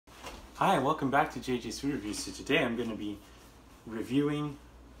Hi, welcome back to JJ's Food Reviews. So today I'm going to be reviewing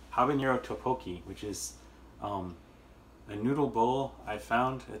Habanero Topokki, which is a noodle bowl I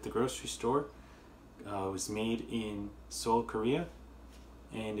found at the grocery store. It was made in Seoul, Korea,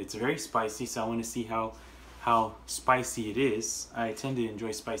 and it's very spicy, so I want to see how spicy it is. I tend to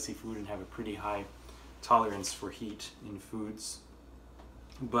enjoy spicy food and have a pretty high tolerance for heat in foods,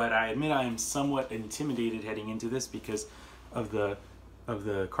 but I admit I am somewhat intimidated heading into this because of the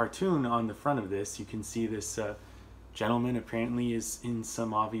cartoon on the front of this. You can see this gentleman apparently is in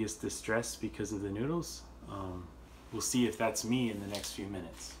some obvious distress because of the noodles. We'll see if that's me in the next few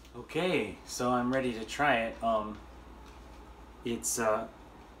minutes. Okay, so I'm ready to try it. It's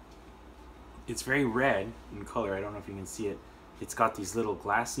very red in color. I don't know if you can see it. It's got these little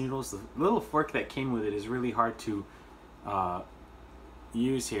glass noodles. The little fork that came with it is really hard to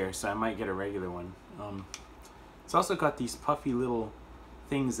use here, so I might get a regular one. It's also got these puffy little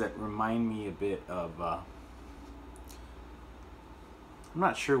things that remind me a bit of, I'm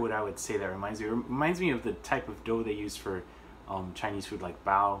not sure what I would say that reminds me. It reminds me of the type of dough they use for Chinese food, like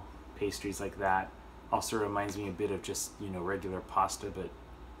bao, pastries like that. Also reminds me a bit of just, regular pasta, but,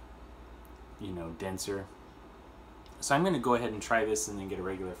 denser. So I'm going to go ahead and try this and then get a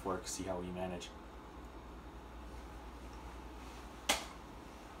regular fork, see how we manage.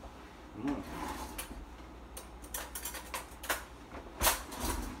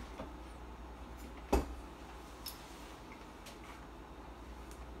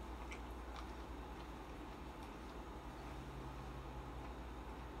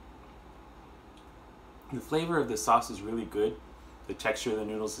 The flavor of the sauce is really good. The texture of the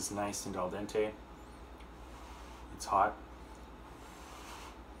noodles is nice and al dente. It's hot.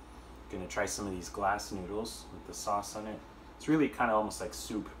 Gonna try some of these glass noodles with the sauce on it. It's really kind of almost like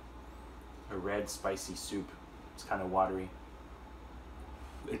soup, a red spicy soup. It's kind of watery.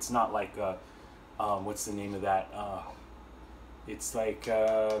 It's not like what's the name of that? It's like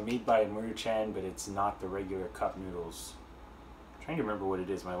made by Chan, but it's not the regular cup noodles. I'm trying to remember what it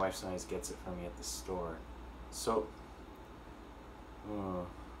is. My wife sometimes gets it for me at the store. So,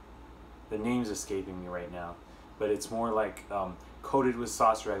 the name's escaping me right now, but it's more like coated with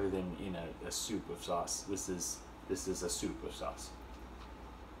sauce rather than in a soup of sauce. This is a soup of sauce.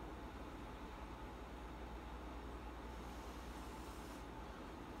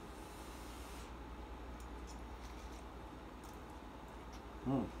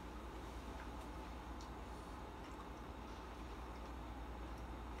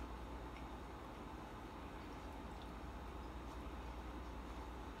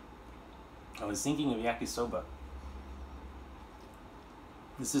 I was thinking of yakisoba.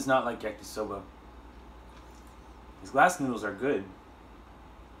 This is not like yakisoba. These glass noodles are good,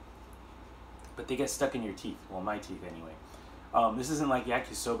 but they get stuck in your teeth. Well, my teeth anyway. This isn't like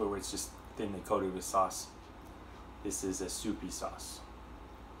yakisoba where it's just thinly coated with sauce. This is a soupy sauce.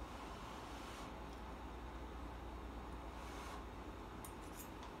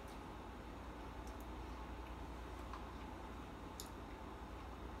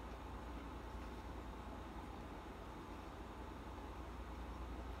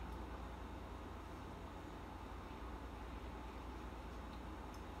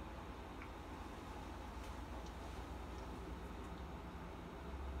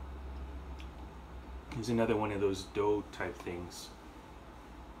 Here's another one of those dough type things.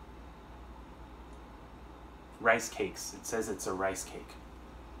 Rice cakes. It says it's a rice cake.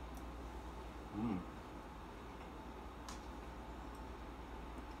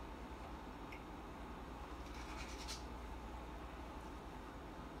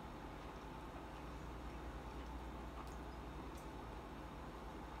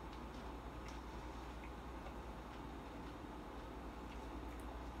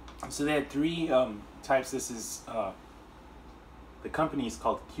 So they had three types. This is, the company is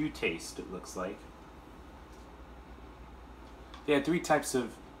called Otaste, it looks like. They had three types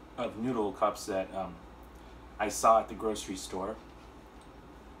of noodle cups that I saw at the grocery store.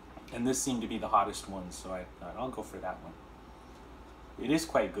 And this seemed to be the hottest one, so I thought I'll go for that one. It is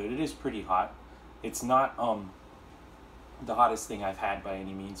quite good. It is pretty hot. It's not the hottest thing I've had by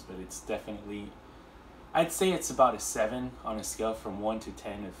any means, but it's definitely, I'd say it's about a 7 on a scale from 1 to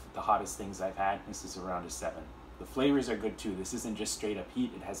 10 of the hottest things I've had. This is around a 7. The flavors are good too. This isn't just straight up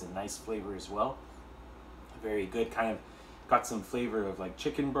heat. It has a nice flavor as well. Very good. Kind of got some flavor of like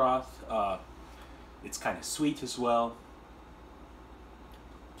chicken broth. It's kind of sweet as well.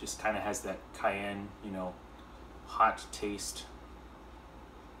 Just kind of has that cayenne, hot taste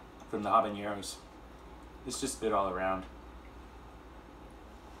from the habaneros. It's just good all around.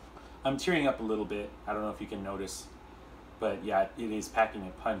 I'm tearing up a little bit. I don't know if you can notice, but yeah, it is packing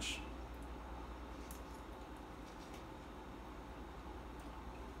a punch.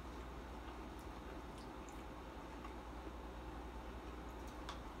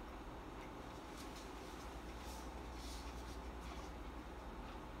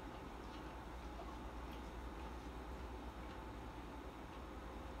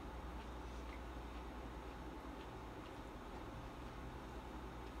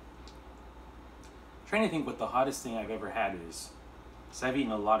 trying to think what the hottest thing I've ever had is. So I've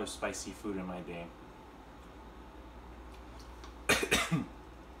eaten a lot of spicy food in my day.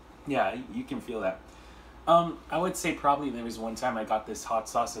 Yeah, you can feel that. I would say probably there was one time I got this hot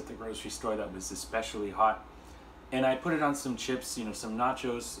sauce at the grocery store that was especially hot. And I put it on some chips, you know, some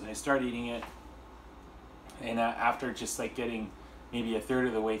nachos, and I started eating it. And after just like getting maybe a third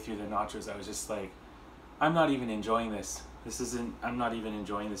of the way through the nachos, I was just like, I'm not even enjoying this. I'm not even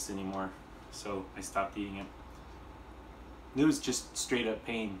enjoying this anymore. So I stopped eating it. It was just straight up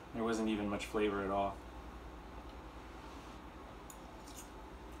pain. There wasn't even much flavor at all.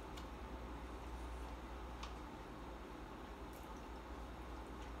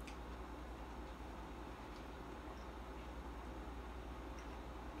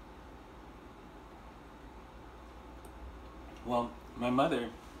 Well, my mother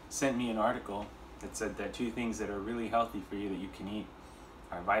sent me an article that said that 2 things that are really healthy for you that you can eat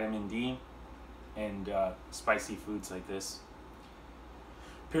are vitamin D and spicy foods like this.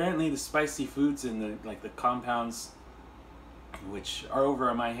 Apparently the spicy foods and the compounds, which are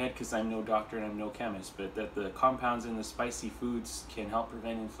over my head because I'm no doctor and I'm no chemist, but that the compounds in the spicy foods can help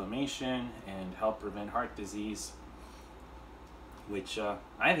prevent inflammation and help prevent heart disease, which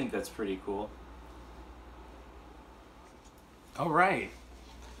I think that's pretty cool. Alright,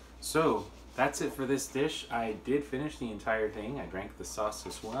 so that's it for this dish. I did finish the entire thing. I drank the sauce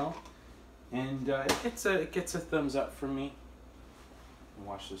as well. And it gets a thumbs up from me. And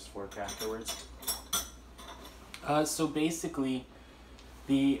wash this fork afterwards. So basically,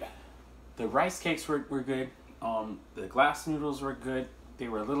 the rice cakes were good. The glass noodles were good. They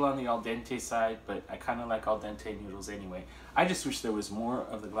were a little on the al dente side, but I kind of like al dente noodles anyway. I just wish there was more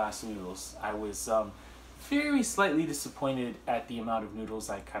of the glass noodles. I was very slightly disappointed at the amount of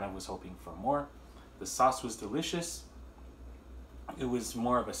noodles. I kind of was hoping for more. The sauce was delicious. It was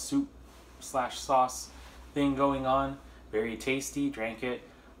more of a soup slash sauce thing going on. Very tasty. Drank it.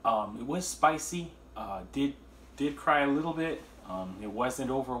 It was spicy. Did cry a little bit. It wasn't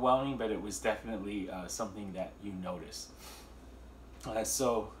overwhelming, but it was definitely something that you notice.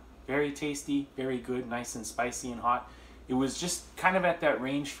 So very tasty, very good, nice and spicy and hot. It was just kind of at that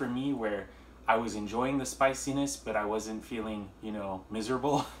range for me where I was enjoying the spiciness, but I wasn't feeling, you know,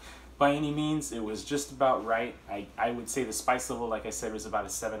 miserable by any means. It was just about right. I would say the spice level, like I said, was about a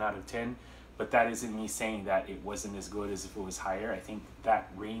 7 out of 10, but that isn't me saying that it wasn't as good as if it was higher. I think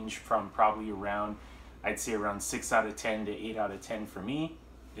that range from probably around, I'd say around 6 out of 10 to 8 out of 10 for me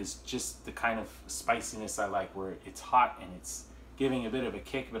is just the kind of spiciness I like, where it's hot and it's giving a bit of a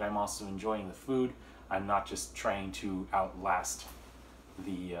kick, but I'm also enjoying the food. I'm not just trying to outlast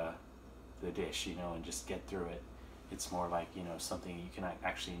the dish, you know, and just get through it. It's more like, you know, something you can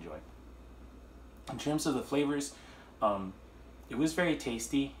actually enjoy. In terms of the flavors, it was very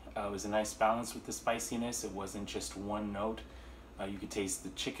tasty. It was a nice balance with the spiciness. It wasn't just one note. You could taste the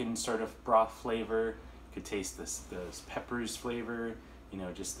chicken sort of broth flavor. You could taste the peppers flavor, you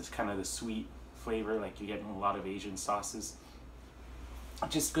know, just this kind of the sweet flavor like you get in a lot of Asian sauces.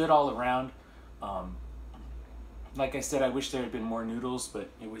 Just good all around. Like I said, I wish there had been more noodles, but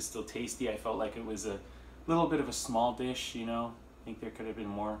it was still tasty. I felt like it was a little bit of a small dish, you know. I think there could have been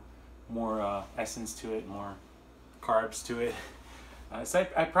more essence to it, more carbs to it. So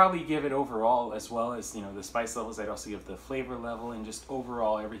I'd probably give it overall, as well as, you know, the spice levels, I'd also give the flavor level and just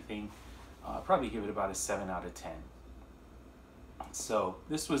overall everything, I'd probably give it about a 7 out of 10. So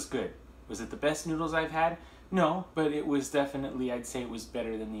this was good. Was it the best noodles I've had? No, but it was definitely, I'd say it was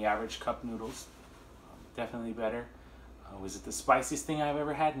better than the average cup noodles. Definitely better. Was it the spiciest thing I've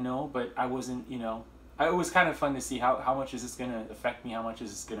ever had? No, but I wasn't, you know, it was kind of fun to see how much is this going to affect me, how much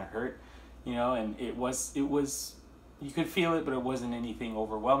is this going to hurt, you know, and it was, you could feel it, but it wasn't anything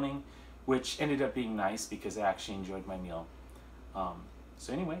overwhelming, which ended up being nice because I actually enjoyed my meal.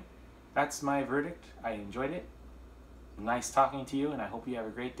 So anyway, that's my verdict. I enjoyed it. Nice talking to you, and I hope you have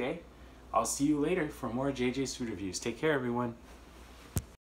a great day. I'll see you later for more JJ's Food Reviews. Take care, everyone.